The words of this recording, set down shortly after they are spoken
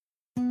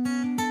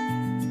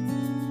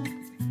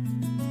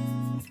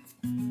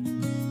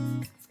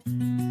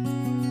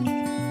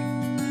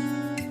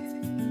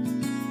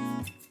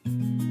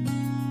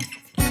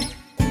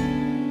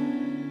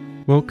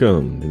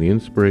Welcome to the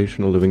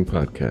Inspirational Living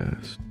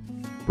Podcast,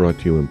 brought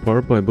to you in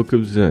part by Book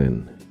of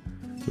Zen,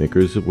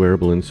 makers of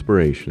wearable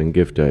inspiration and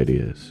gift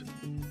ideas.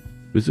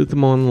 Visit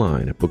them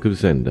online at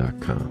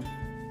bookofzen.com.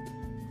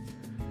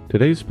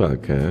 Today's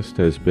podcast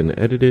has been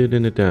edited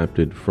and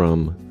adapted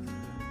from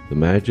The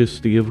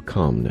Majesty of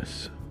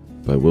Calmness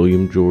by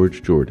William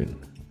George Jordan,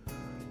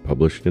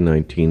 published in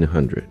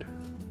 1900.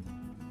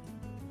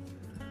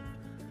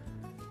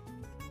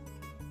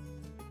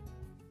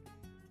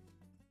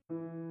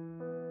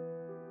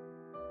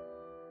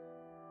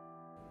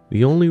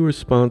 The only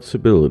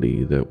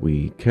responsibility that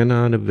we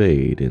cannot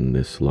evade in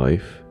this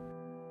life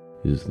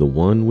is the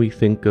one we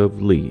think of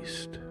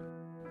least,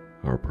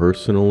 our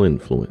personal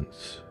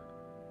influence.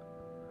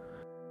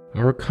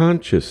 Our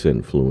conscious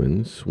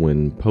influence,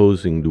 when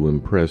posing to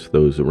impress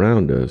those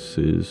around us,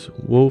 is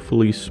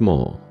woefully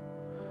small,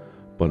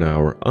 but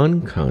our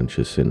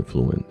unconscious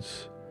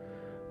influence,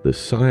 the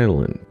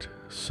silent,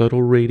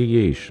 subtle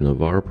radiation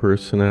of our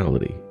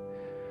personality,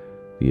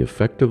 the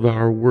effect of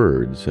our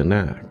words and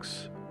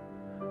acts,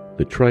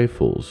 the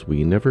trifles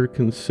we never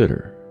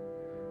consider,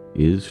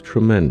 is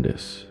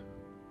tremendous.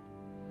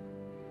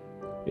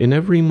 In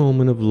every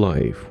moment of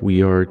life,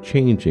 we are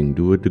changing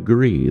to a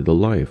degree the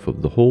life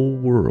of the whole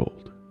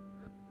world.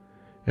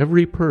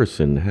 Every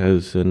person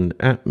has an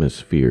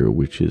atmosphere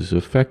which is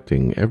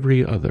affecting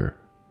every other.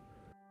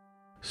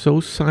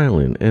 So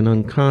silent and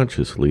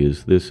unconsciously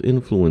is this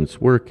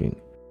influence working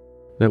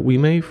that we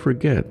may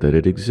forget that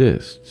it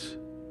exists.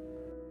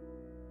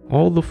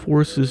 All the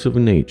forces of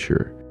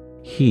nature,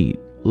 heat,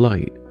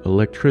 light,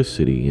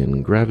 electricity,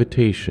 and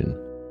gravitation,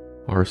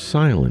 are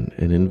silent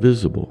and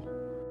invisible.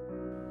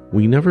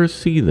 We never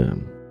see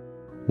them.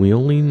 We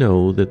only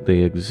know that they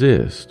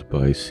exist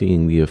by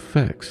seeing the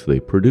effects they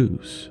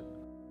produce.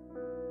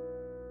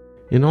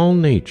 In all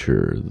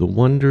nature, the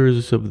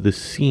wonders of the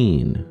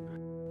seen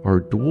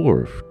are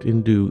dwarfed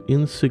into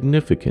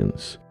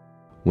insignificance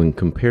when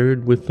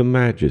compared with the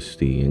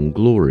majesty and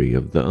glory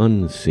of the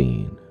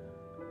unseen.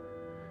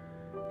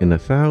 In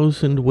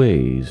 1,000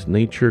 ways,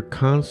 nature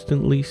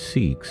constantly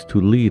seeks to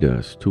lead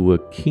us to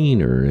a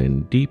keener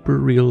and deeper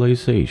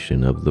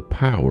realization of the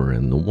power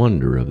and the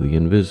wonder of the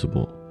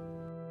invisible.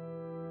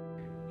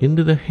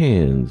 Into the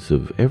hands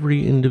of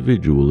every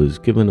individual is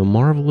given a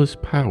marvelous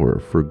power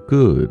for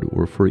good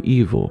or for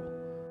evil,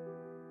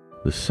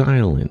 the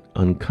silent,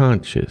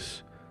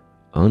 unconscious,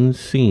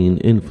 unseen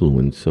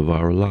influence of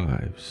our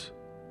lives.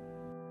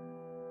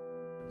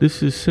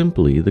 This is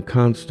simply the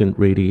constant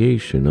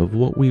radiation of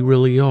what we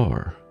really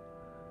are,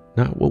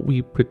 not what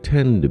we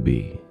pretend to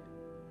be.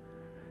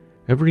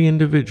 Every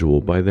individual,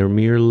 by their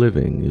mere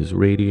living, is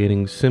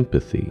radiating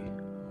sympathy,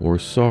 or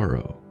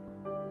sorrow,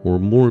 or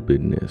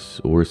morbidness,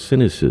 or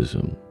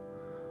cynicism,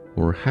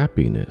 or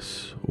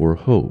happiness, or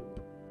hope,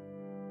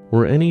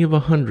 or any of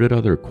 100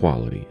 other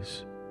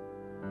qualities.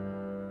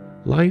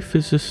 Life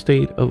is a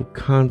state of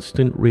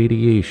constant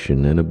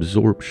radiation and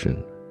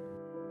absorption.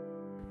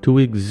 To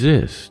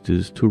exist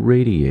is to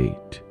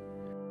radiate.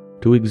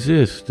 To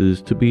exist is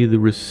to be the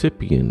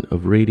recipient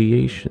of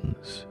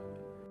radiations.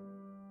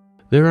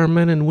 There are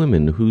men and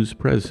women whose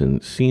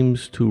presence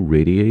seems to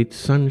radiate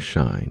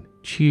sunshine,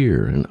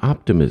 cheer, and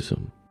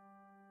optimism.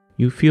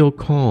 You feel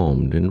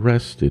calmed and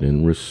rested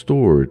and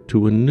restored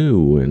to a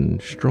new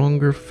and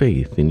stronger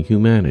faith in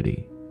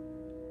humanity.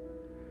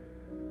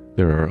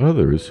 There are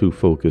others who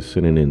focus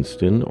in an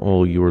instant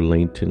all your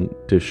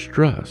latent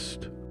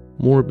distrust,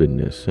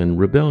 morbidness, and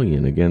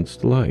rebellion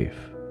against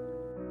life.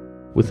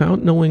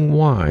 Without knowing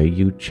why,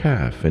 you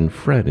chafe and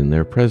fret in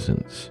their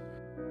presence.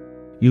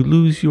 You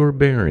lose your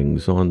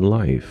bearings on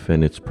life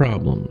and its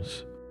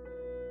problems.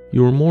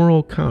 Your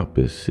moral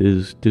compass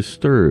is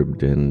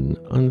disturbed and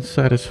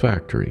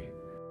unsatisfactory.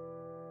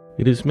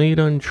 It is made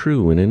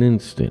untrue in an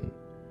instant,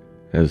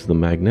 as the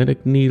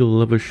magnetic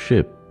needle of a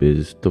ship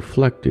is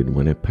deflected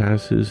when it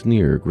passes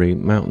near great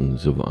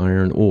mountains of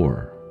iron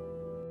ore.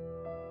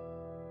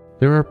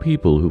 There are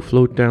people who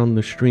float down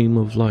the stream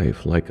of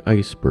life like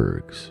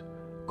icebergs,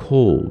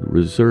 cold,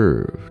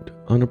 reserved,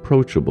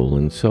 unapproachable,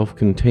 and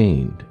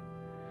self-contained.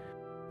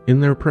 In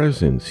their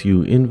presence,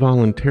 you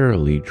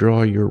involuntarily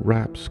draw your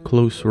wraps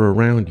closer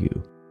around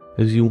you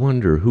as you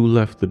wonder who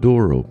left the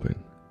door open.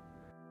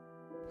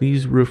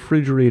 These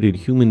refrigerated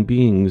human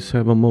beings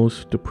have a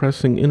most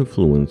depressing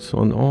influence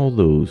on all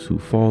those who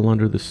fall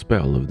under the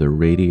spell of their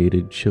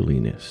radiated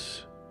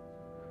chilliness.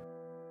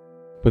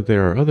 But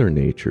there are other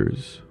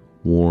natures,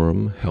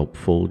 warm,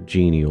 helpful,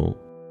 genial,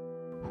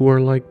 who are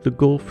like the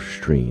Gulf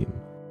Stream,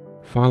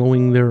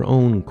 following their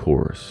own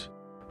course,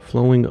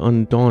 flowing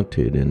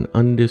undaunted and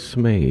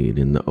undismayed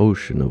in the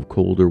ocean of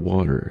colder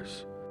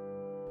waters.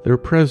 Their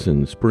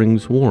presence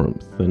brings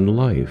warmth and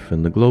life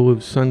and the glow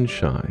of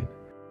sunshine,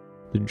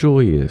 the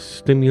joyous,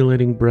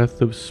 stimulating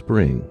breath of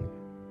spring.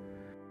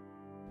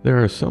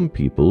 There are some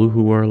people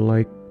who are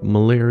like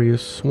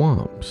malarious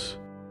swamps,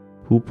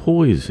 who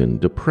poison,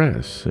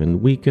 depress,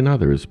 and weaken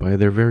others by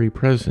their very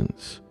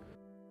presence.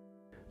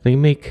 They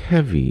make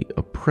heavy,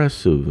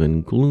 oppressive,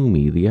 and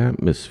gloomy the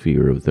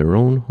atmosphere of their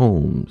own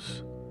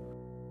homes.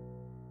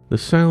 The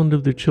sound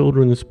of the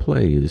children's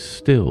play is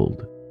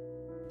stilled.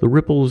 The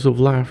ripples of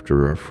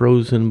laughter are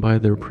frozen by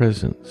their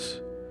presence.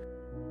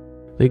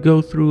 They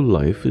go through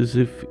life as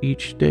if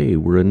each day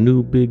were a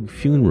new big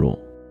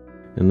funeral,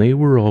 and they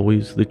were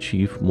always the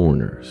chief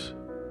mourners.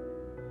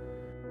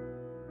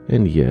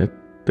 And yet,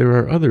 there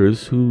are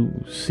others who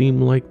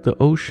seem like the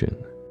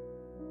ocean.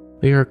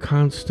 They are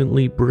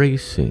constantly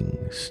bracing,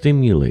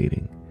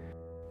 stimulating,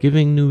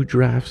 giving new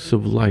drafts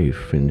of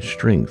life and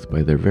strength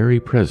by their very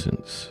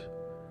presence.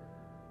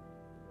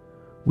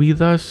 We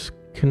thus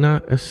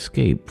cannot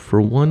escape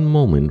for one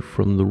moment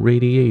from the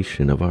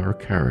radiation of our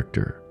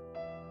character,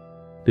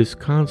 this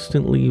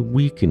constantly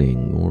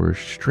weakening or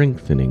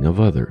strengthening of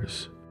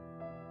others.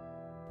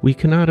 We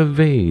cannot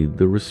evade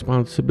the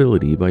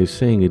responsibility by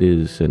saying it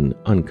is an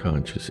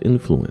unconscious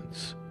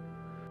influence,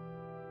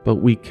 but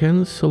we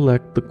can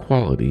select the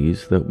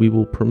qualities that we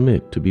will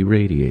permit to be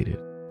radiated.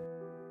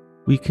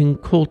 We can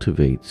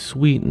cultivate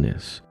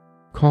sweetness,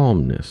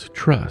 calmness,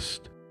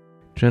 trust,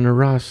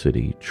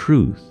 generosity,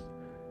 truth,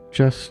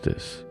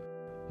 justice,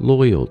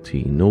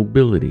 loyalty,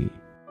 nobility.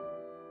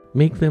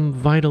 Make them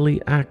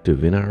vitally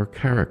active in our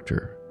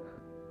character,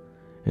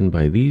 and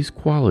by these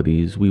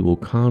qualities we will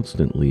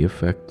constantly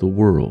affect the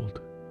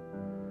world.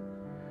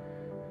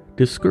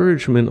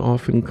 Discouragement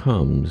often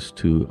comes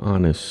to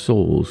honest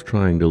souls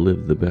trying to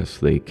live the best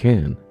they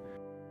can,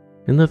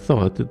 in the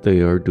thought that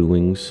they are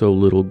doing so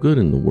little good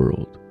in the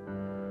world.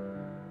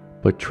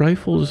 But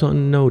trifles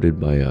unnoted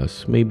by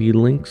us may be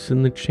links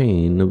in the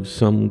chain of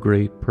some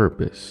great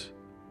purpose.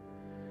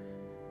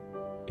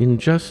 In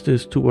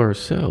justice to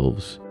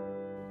ourselves,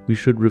 we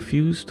should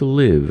refuse to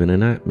live in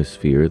an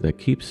atmosphere that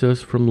keeps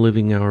us from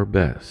living our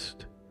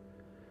best.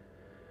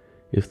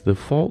 If the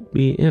fault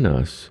be in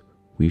us,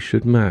 we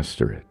should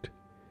master it.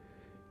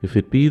 If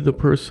it be the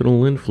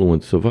personal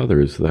influence of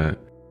others that,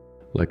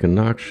 like a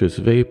noxious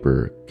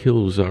vapor,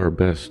 kills our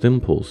best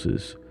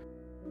impulses,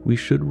 we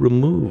should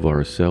remove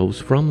ourselves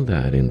from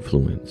that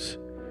influence,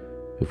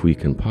 if we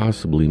can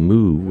possibly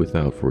move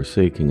without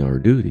forsaking our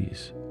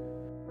duties.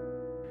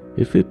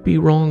 If it be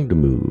wrong to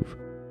move,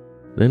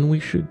 then we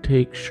should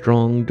take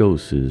strong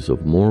doses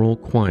of moral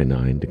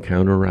quinine to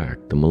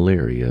counteract the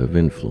malaria of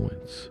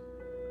influence.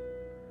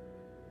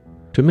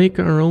 To make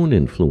our own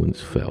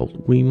influence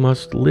felt, we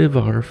must live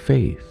our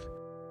faith.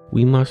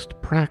 We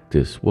must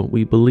practice what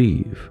we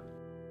believe.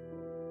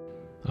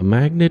 A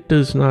magnet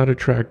does not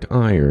attract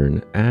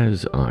iron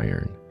as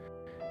iron.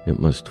 It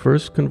must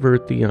first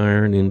convert the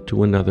iron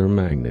into another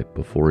magnet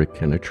before it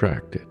can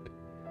attract it.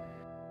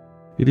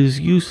 It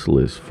is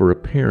useless for a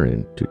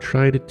parent to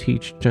try to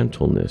teach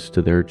gentleness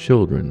to their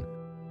children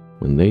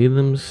when they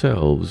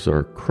themselves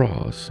are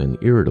cross and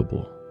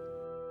irritable.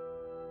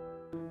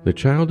 The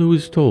child who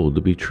is told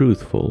to be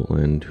truthful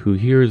and who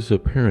hears a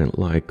parent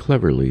lie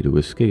cleverly to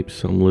escape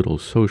some little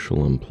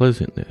social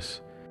unpleasantness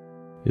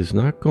is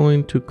not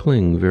going to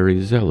cling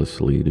very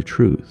zealously to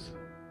truth.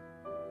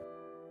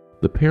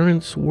 The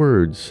parent's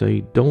words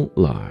say, "Don't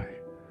lie,"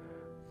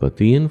 but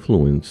the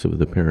influence of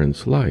the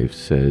parent's life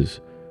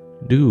says,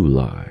 "Do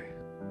lie."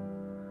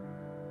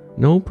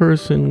 No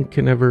person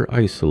can ever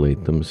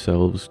isolate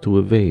themselves to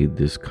evade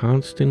this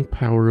constant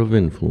power of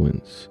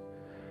influence,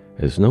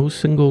 as no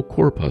single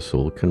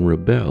corpuscle can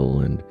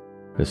rebel and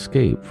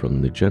escape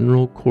from the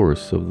general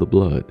course of the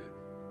blood.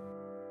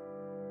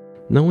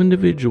 No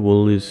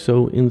individual is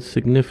so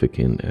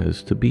insignificant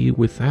as to be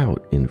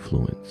without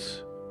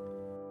influence.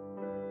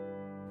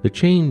 The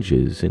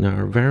changes in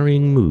our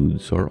varying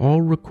moods are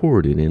all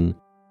recorded in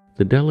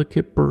the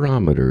delicate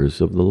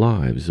barometers of the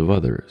lives of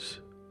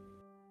others.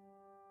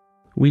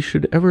 We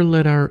should ever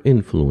let our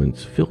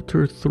influence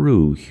filter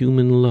through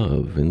human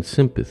love and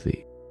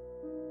sympathy.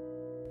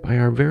 By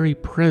our very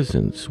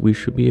presence, we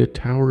should be a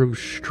tower of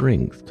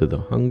strength to the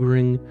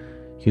hungering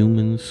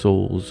human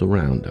souls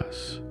around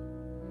us.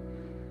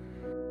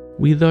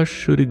 We thus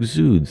should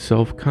exude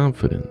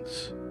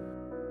self-confidence.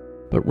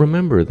 But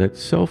remember that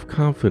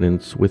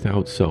self-confidence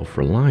without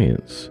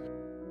self-reliance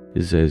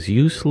is as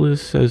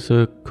useless as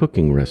a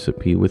cooking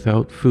recipe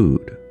without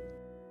food.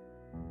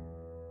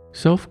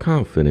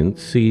 Self-confidence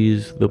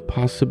sees the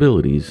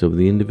possibilities of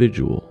the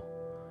individual.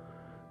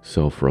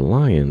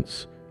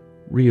 Self-reliance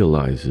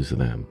realizes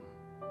them.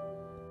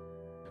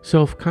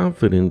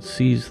 Self-confidence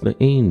sees the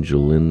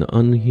angel in the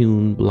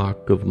unhewn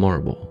block of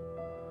marble.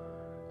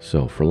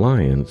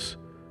 Self-reliance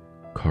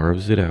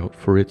carves it out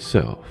for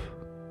itself.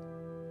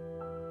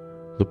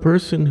 The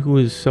person who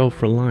is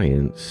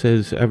self-reliant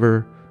says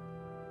ever,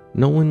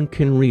 "No one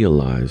can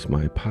realize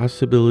my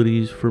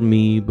possibilities for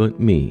me but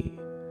me.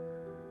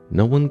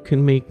 No one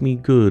can make me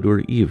good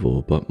or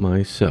evil but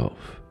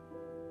myself."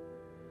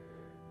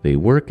 They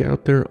work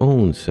out their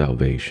own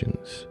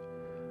salvations,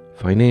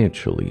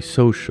 financially,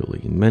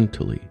 socially,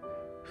 mentally,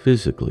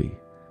 physically,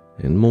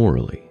 and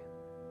morally.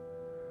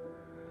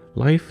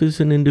 Life is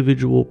an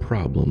individual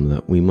problem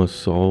that we must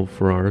solve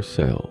for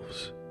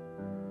ourselves.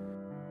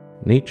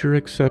 Nature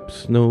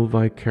accepts no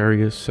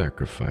vicarious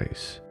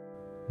sacrifice,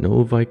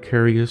 no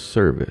vicarious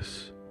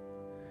service.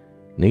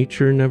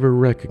 Nature never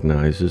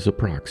recognizes a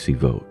proxy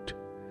vote.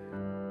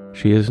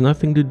 She has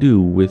nothing to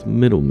do with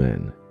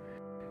middlemen.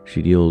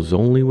 She deals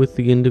only with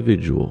the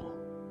individual.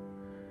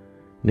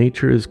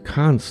 Nature is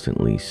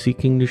constantly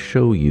seeking to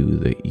show you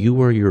that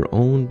you are your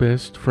own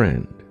best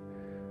friend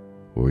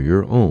or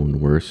your own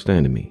worst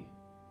enemy.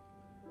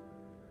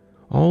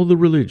 All the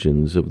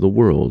religions of the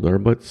world are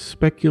but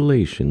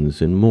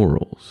speculations in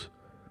morals,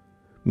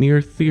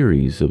 mere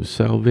theories of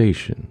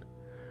salvation,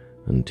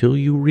 until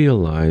you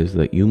realize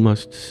that you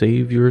must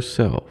save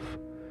yourself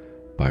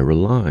by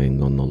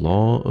relying on the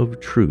law of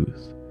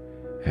truth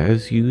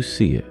as you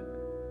see it,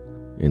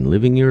 and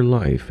living your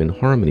life in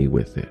harmony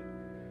with it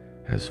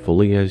as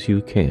fully as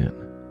you can.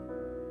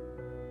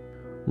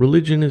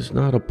 Religion is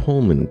not a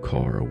Pullman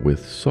car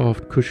with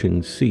soft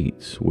cushioned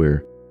seats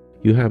where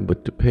you have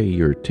but to pay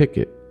your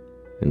ticket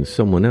and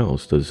someone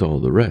else does all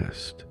the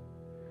rest.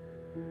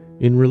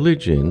 In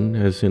religion,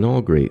 as in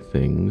all great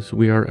things,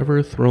 we are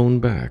ever thrown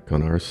back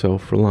on our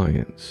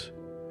self-reliance.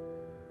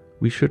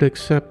 We should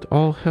accept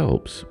all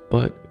helps,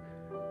 but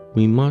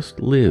we must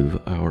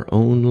live our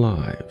own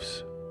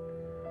lives.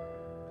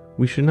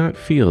 We should not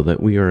feel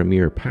that we are a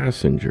mere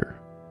passenger.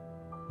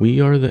 We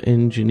are the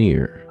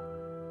engineer,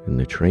 and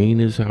the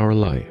train is our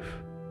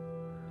life.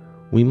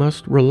 We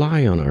must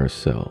rely on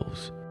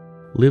ourselves,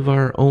 live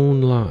our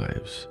own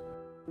lives,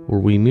 or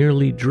we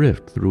merely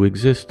drift through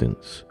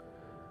existence,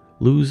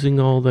 losing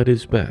all that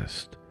is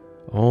best,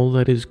 all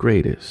that is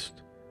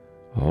greatest,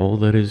 all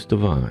that is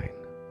divine.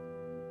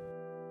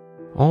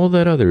 All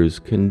that others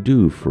can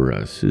do for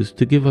us is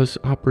to give us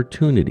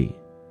opportunity.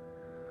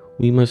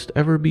 We must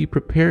ever be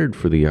prepared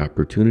for the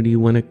opportunity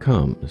when it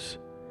comes,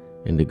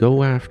 and to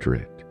go after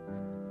it,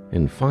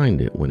 and find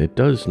it when it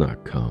does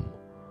not come,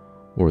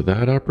 or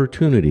that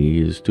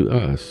opportunity is to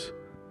us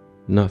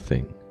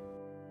nothing.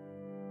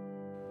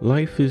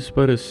 Life is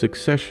but a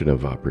succession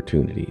of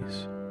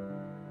opportunities.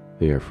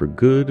 They are for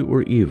good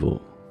or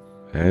evil,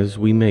 as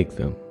we make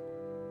them.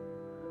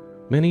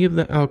 Many of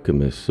the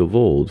alchemists of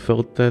old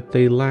felt that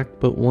they lacked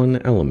but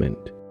one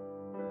element.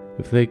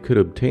 If they could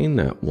obtain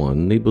that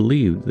one, they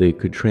believed they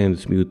could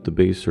transmute the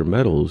baser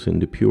metals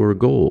into pure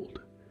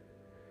gold.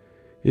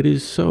 It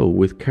is so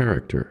with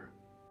character.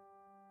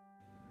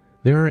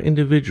 There are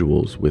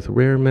individuals with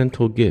rare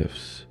mental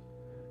gifts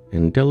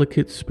and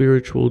delicate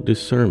spiritual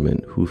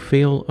discernment who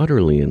fail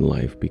utterly in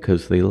life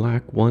because they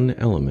lack one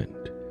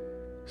element: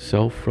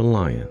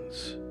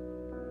 self-reliance.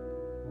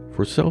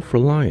 For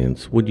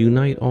self-reliance would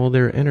unite all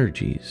their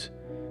energies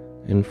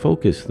and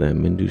focus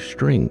them into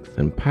strength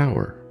and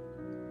power.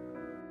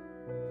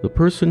 The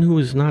person who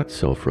is not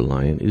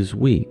self-reliant is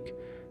weak,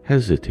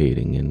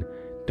 hesitating, and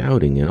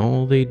doubting in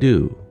all they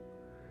do.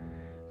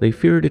 They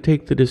fear to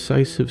take the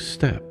decisive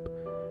step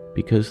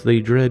because they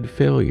dread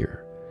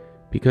failure,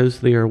 because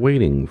they are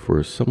waiting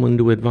for someone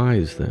to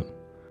advise them,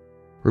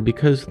 or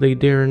because they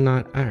dare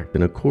not act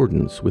in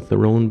accordance with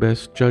their own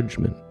best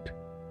judgment.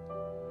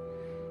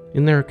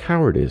 In their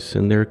cowardice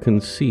and their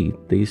conceit,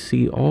 they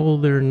see all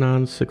their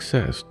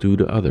non-success due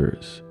to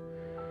others.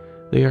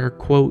 They are,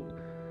 quote,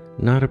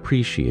 not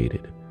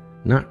appreciated,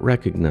 not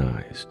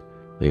recognized.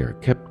 They are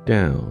kept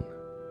down.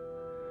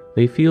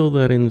 They feel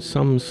that in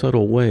some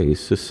subtle way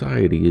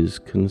society is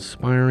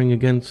conspiring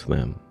against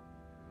them.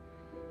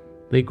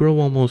 They grow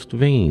almost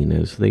vain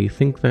as they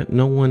think that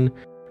no one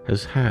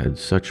has had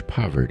such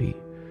poverty,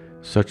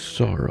 such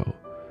sorrow,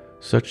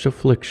 such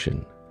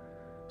affliction,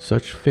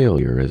 such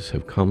failure as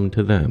have come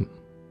to them.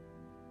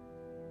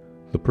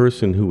 The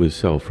person who is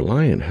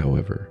self-reliant,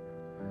 however,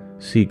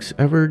 seeks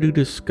ever to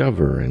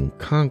discover and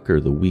conquer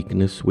the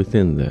weakness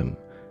within them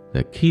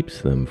that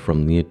keeps them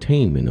from the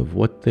attainment of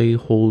what they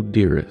hold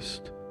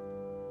dearest.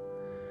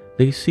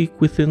 They seek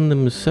within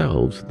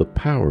themselves the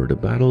power to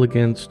battle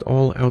against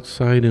all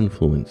outside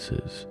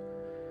influences.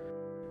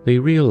 They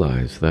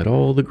realize that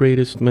all the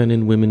greatest men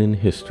and women in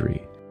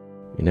history,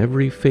 in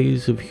every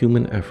phase of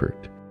human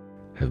effort,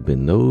 have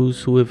been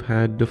those who have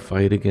had to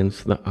fight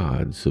against the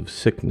odds of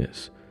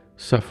sickness,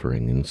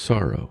 suffering, and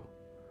sorrow.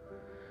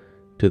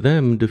 To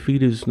them,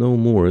 defeat is no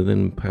more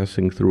than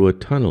passing through a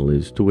tunnel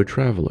is to a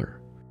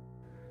traveler.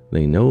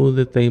 They know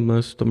that they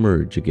must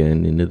emerge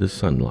again into the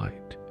sunlight.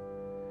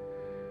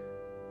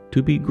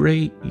 To be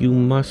great, you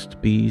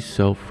must be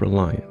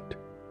self-reliant.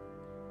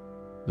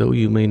 Though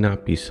you may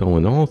not be so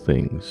in all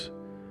things,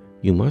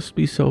 you must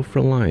be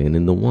self-reliant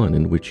in the one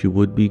in which you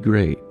would be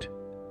great.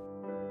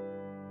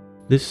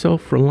 This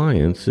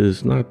self-reliance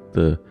is not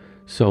the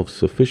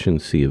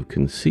self-sufficiency of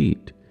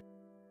conceit.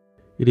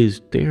 It is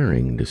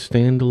daring to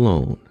stand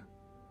alone.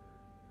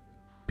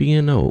 Be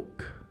an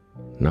oak,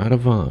 not a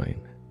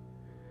vine.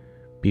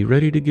 Be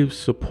ready to give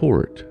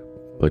support,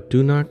 but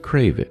do not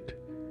crave it.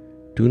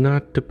 Do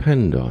not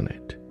depend on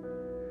it.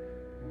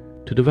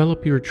 To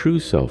develop your true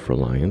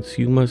self-reliance,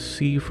 you must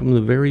see from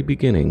the very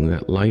beginning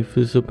that life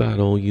is a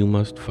battle you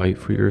must fight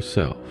for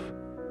yourself.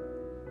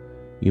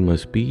 You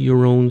must be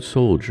your own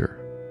soldier.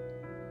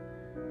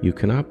 You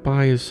cannot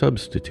buy a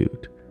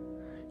substitute.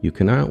 You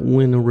cannot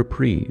win a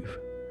reprieve.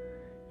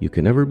 You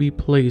can never be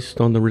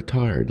placed on the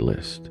retired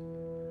list.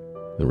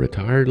 The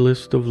retired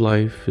list of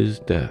life is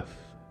death.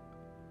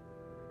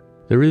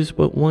 There is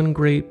but one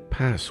great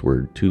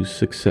password to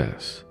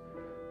success: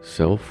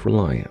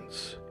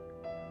 self-reliance.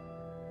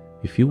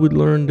 If you would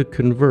learn to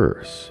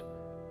converse,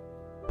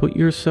 put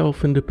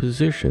yourself into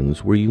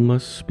positions where you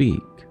must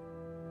speak.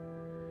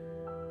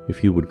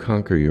 If you would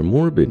conquer your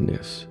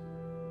morbidness,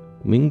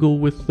 mingle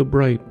with the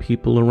bright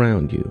people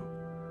around you,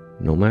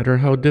 no matter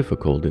how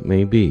difficult it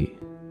may be.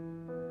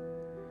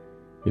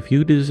 If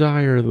you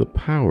desire the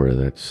power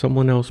that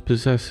someone else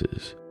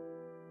possesses,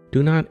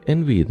 do not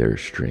envy their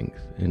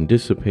strength and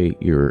dissipate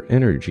your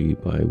energy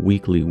by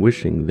weakly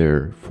wishing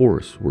their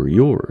force were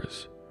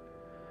yours.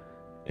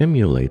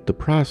 Emulate the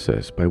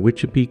process by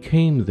which it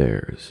became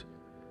theirs.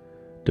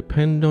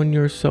 Depend on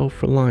your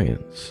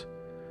self-reliance.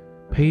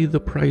 Pay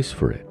the price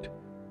for it,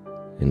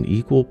 and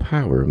equal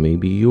power may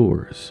be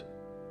yours.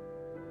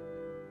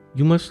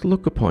 You must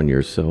look upon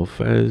yourself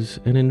as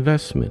an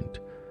investment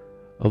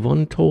of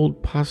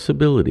untold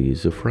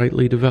possibilities if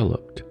rightly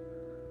developed.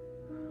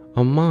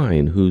 A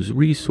mine whose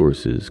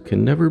resources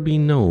can never be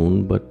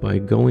known but by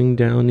going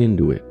down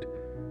into it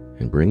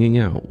and bringing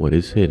out what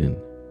is hidden.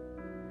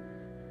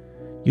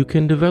 You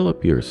can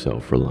develop your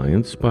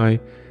self-reliance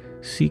by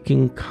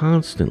seeking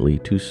constantly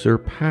to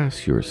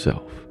surpass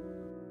yourself.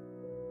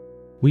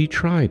 We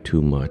try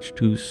too much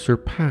to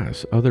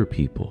surpass other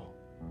people,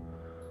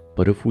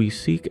 but if we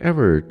seek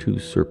ever to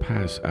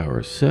surpass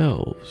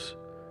ourselves,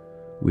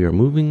 we are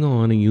moving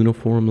on a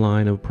uniform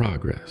line of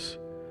progress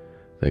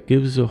that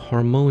gives a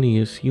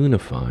harmonious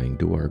unifying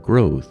to our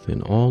growth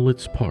in all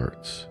its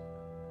parts.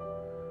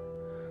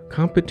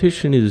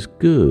 Competition is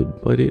good,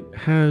 but it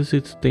has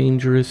its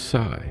dangerous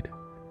side.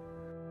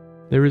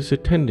 There is a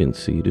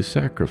tendency to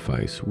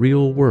sacrifice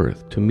real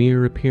worth to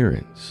mere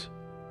appearance.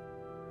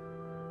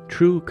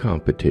 True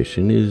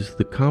competition is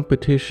the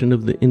competition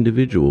of the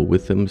individual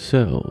with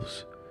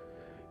themselves,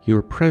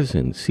 your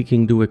present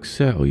seeking to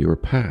excel your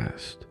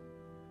past.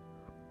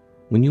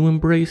 When you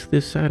embrace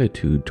this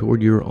attitude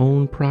toward your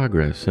own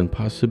progress and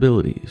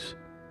possibilities,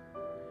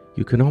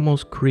 you can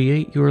almost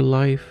create your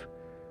life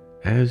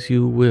as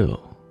you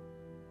will.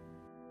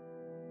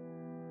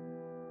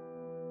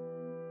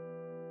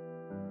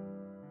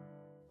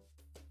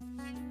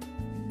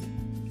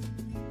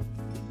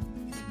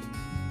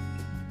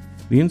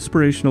 The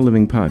Inspirational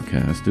Living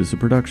Podcast is a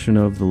production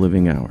of The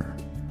Living Hour.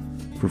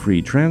 For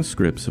free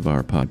transcripts of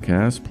our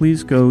podcast,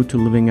 please go to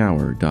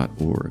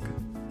livinghour.org.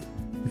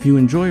 If you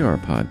enjoy our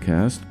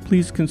podcast,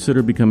 please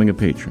consider becoming a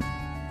patron.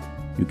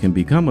 You can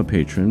become a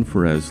patron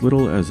for as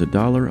little as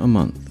 $1 a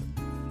month,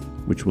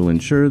 which will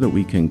ensure that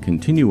we can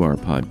continue our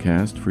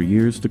podcast for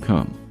years to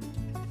come.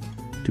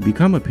 To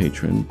become a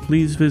patron,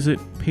 please visit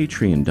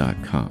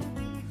patreon.com.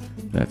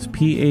 That's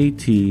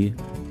patreon.com.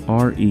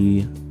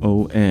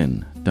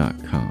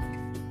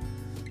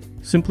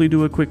 Simply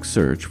do a quick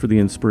search for the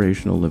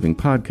Inspirational Living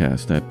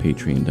Podcast at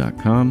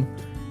patreon.com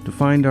to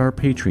find our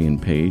Patreon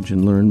page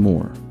and learn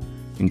more,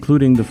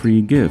 including the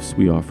free gifts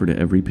we offer to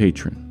every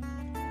patron.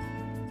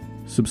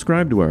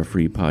 Subscribe to our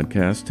free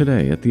podcast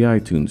today at the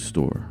iTunes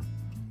Store,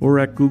 or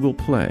at Google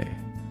Play,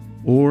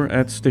 or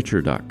at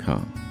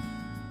Stitcher.com.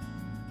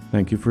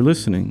 Thank you for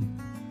listening.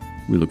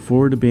 We look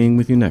forward to being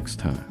with you next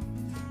time.